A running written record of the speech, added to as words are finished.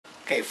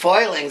Okay,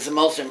 foiling's the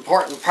most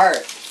important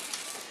part.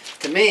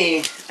 To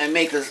me, I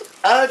make this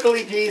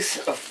ugly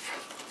piece of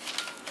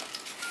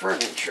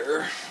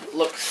furniture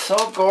look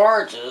so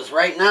gorgeous.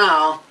 Right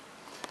now,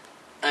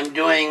 I'm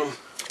doing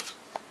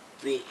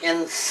the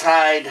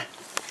inside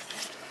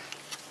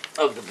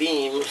of the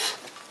beams,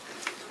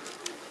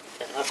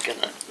 and that's going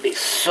to be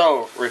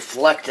so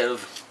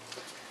reflective.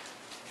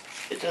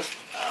 It's just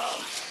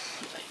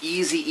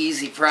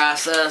easy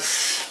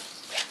process.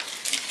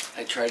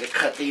 I try to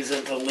cut these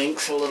into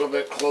links a little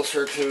bit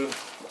closer to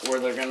where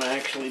they're going to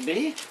actually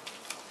be.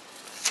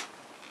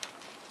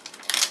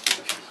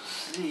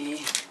 See,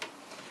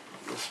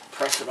 just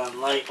press it on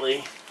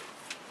lightly.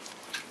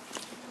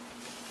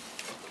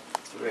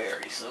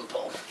 Very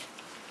simple.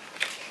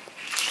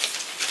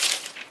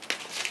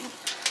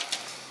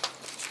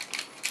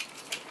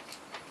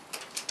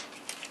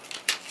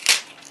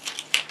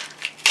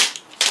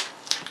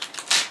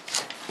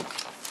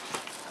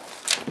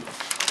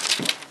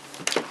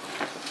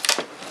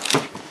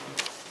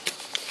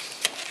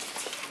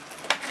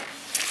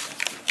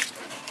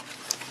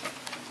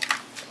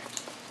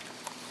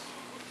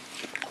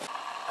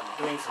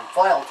 Doing some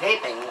foil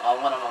taping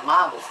on one of my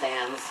model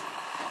stands.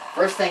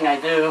 First thing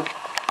I do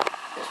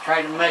is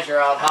try to measure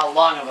out how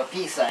long of a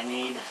piece I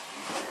need.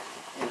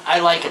 And I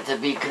like it to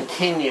be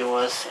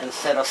continuous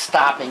instead of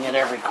stopping at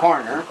every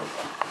corner.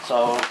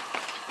 So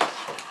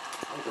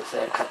I just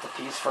say I cut the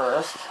piece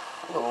first.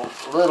 A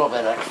little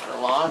bit extra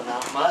long,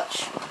 not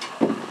much.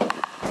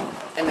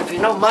 And if you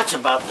know much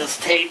about this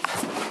tape,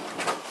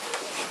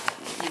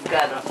 you've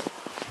got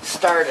to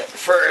start it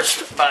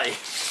first by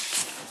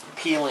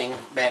peeling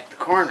back the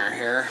corner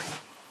here,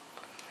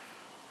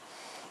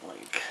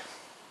 like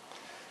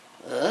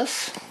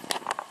this.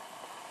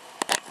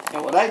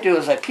 And what I do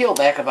is I peel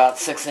back about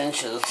 6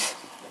 inches,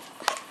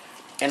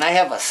 and I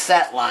have a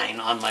set line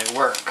on my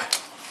work.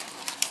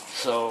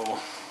 So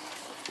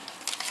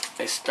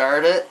I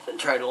start it,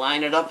 try to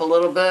line it up a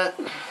little bit,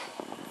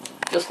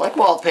 just like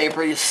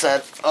wallpaper.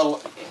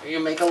 You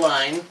make a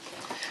line,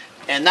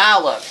 and now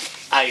look,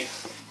 I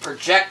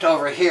project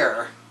over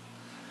here.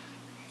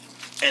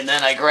 And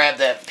then I grab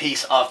that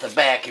piece off the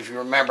back. If you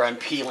remember, I'm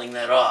peeling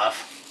that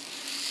off.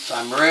 So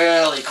I'm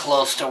really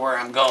close to where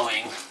I'm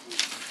going.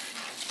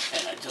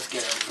 And I just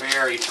get a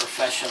very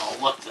professional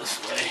look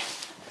this way.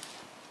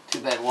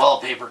 Too bad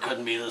wallpaper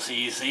couldn't be this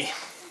easy.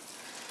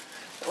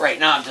 Right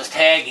now I'm just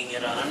tagging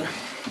it on.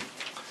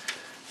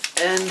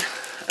 And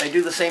I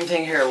do the same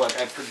thing here.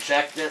 Look, I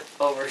project it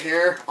over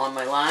here on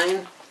my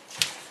line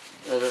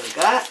that I've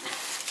got.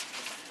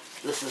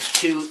 This is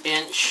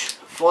 2-inch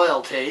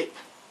foil tape.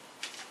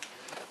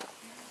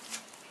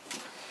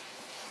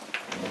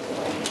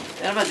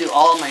 And I'm going to do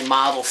all my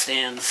model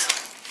stands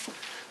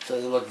so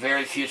they look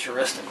very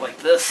futuristic like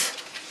this.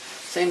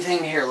 Same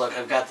thing here. Look,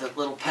 I've got the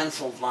little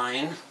penciled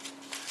line, and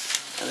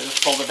I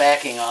just pull the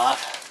backing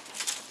off.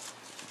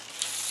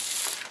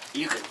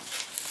 You can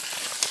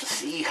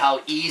see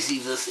how easy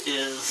this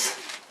is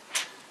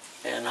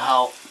and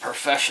how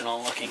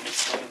professional looking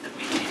it's going to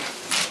be.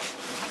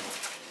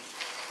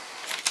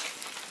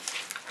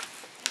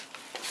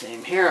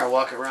 Same here. I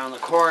walk around the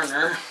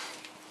corner,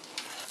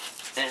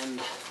 and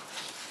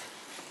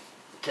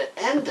to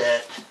end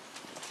it,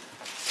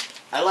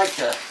 I like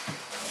to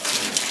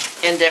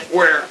end it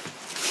where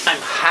I'm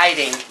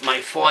hiding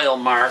my foil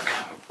mark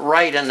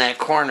right in that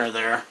corner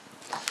there.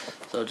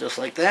 So just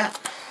like that.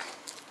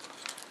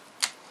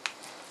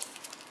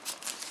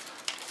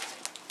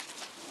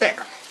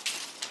 There.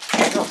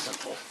 Real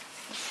simple.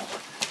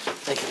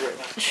 Thank you very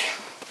much.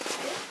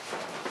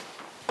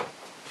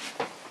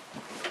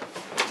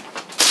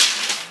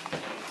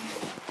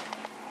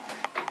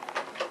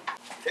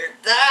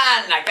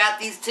 Done! I got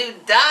these two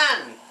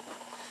done!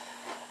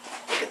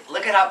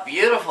 Look at how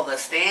beautiful the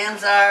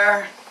stands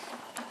are,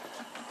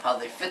 how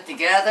they fit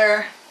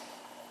together,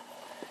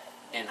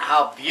 and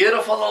how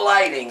beautiful the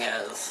lighting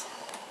is.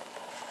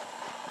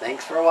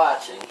 Thanks for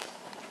watching.